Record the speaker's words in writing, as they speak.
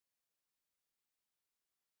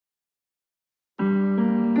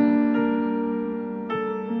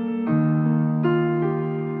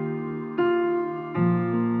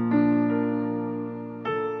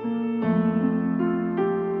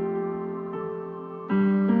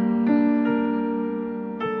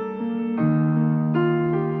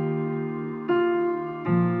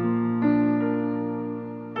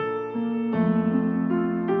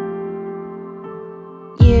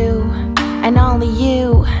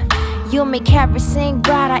You make everything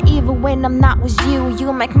brighter even when I'm not with you.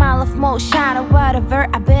 You make my life more shiner, whatever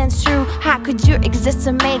I've been through. How could you exist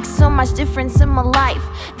and make so much difference in my life?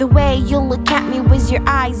 The way you look at me with your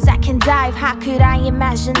eyes, I can dive. How could I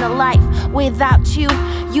imagine a life without you?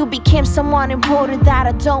 You became someone important that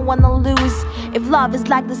I don't wanna lose. If love is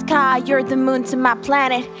like the sky, you're the moon to my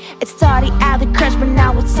planet. It started at a crush, but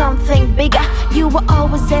now it's something bigger. You were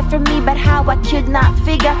always there for me, but how I could not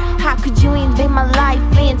figure. How could you invade my life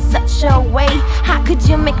in such a way? How could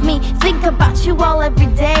you make me think about you all every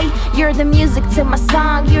day? You're the music to my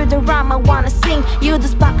song, you're the rhyme I wanna sing. You're the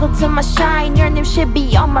sparkle to my shine, your name should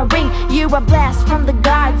be on my ring. You're a blast from the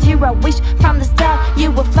gods, you're a wish from the star.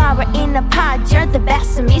 You're a flower in a pot, you're the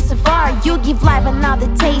best of me so far. You give life another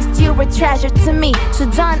taste, you're a treasure to me. So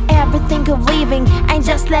don't ever think of leaving and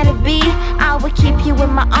just let it be. I will keep you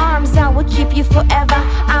in my arms, I will keep you forever.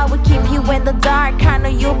 I will keep you in the dark, I know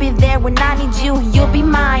you'll be there when I need you. You'll be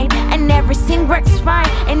mine, and everything works fine.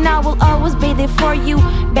 And I will always be there for you.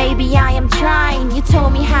 Baby, I am trying. You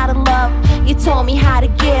told me how to love, you told me how to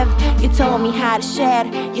give, you told me how to share,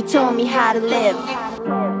 you told me how to live.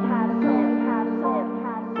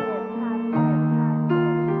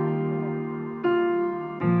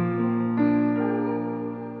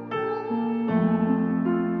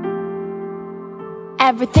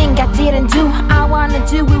 Everything I didn't do, I wanna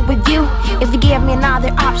do it with you. If you give me another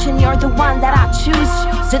option, you're the one that I choose.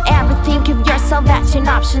 Don't ever think of yourself, that's an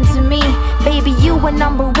option to me. Baby, you are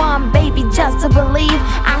number one, baby, just to believe.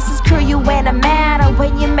 I say screw you when I'm mad or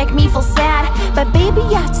when you make me feel sad. But baby,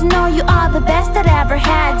 you have to know you are the best that I ever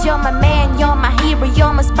had. You're my man, you're my hero,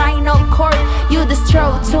 you're my spinal cord. You the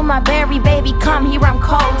stroke to my berry, baby, come here, I'm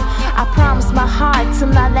cold. I promise my heart to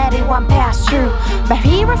not let anyone pass through. But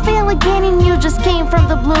here I feel again and you just came from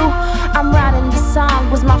the blue. I'm writing this song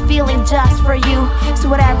with my feeling just for you. So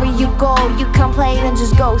wherever you go, you can play it and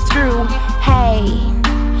just go through. Hey,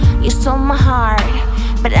 you stole my heart,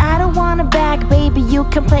 but I don't wanna back, baby, you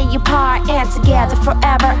can play your part. And together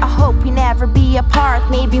forever, I hope we never be apart.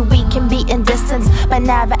 Maybe we can be in distance, but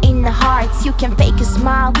never in the hearts. You can fake a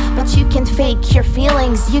smile, but you can't fake your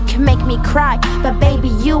feelings. You can make me cry, but baby,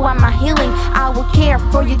 you are my healing. I will care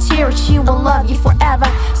for your tears, she will love you forever.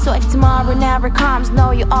 So if tomorrow never comes,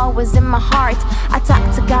 know you're always in my heart. I talk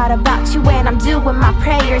to God about you when I'm doing my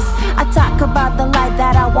prayers. I talk about the life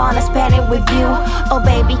that I wanna spend it with you. Oh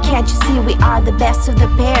baby, can't you see we are the best of the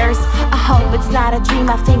pairs? I hope it's not a dream,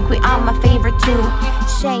 I think we are my favorite too.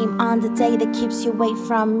 Shame on the day that keeps you away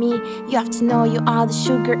from me. You have to know you are the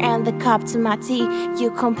sugar and the cup to my tea.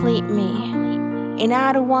 You complete me, and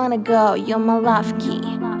I don't wanna go, you're my love key.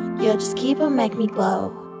 You just keep on make me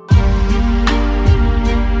glow.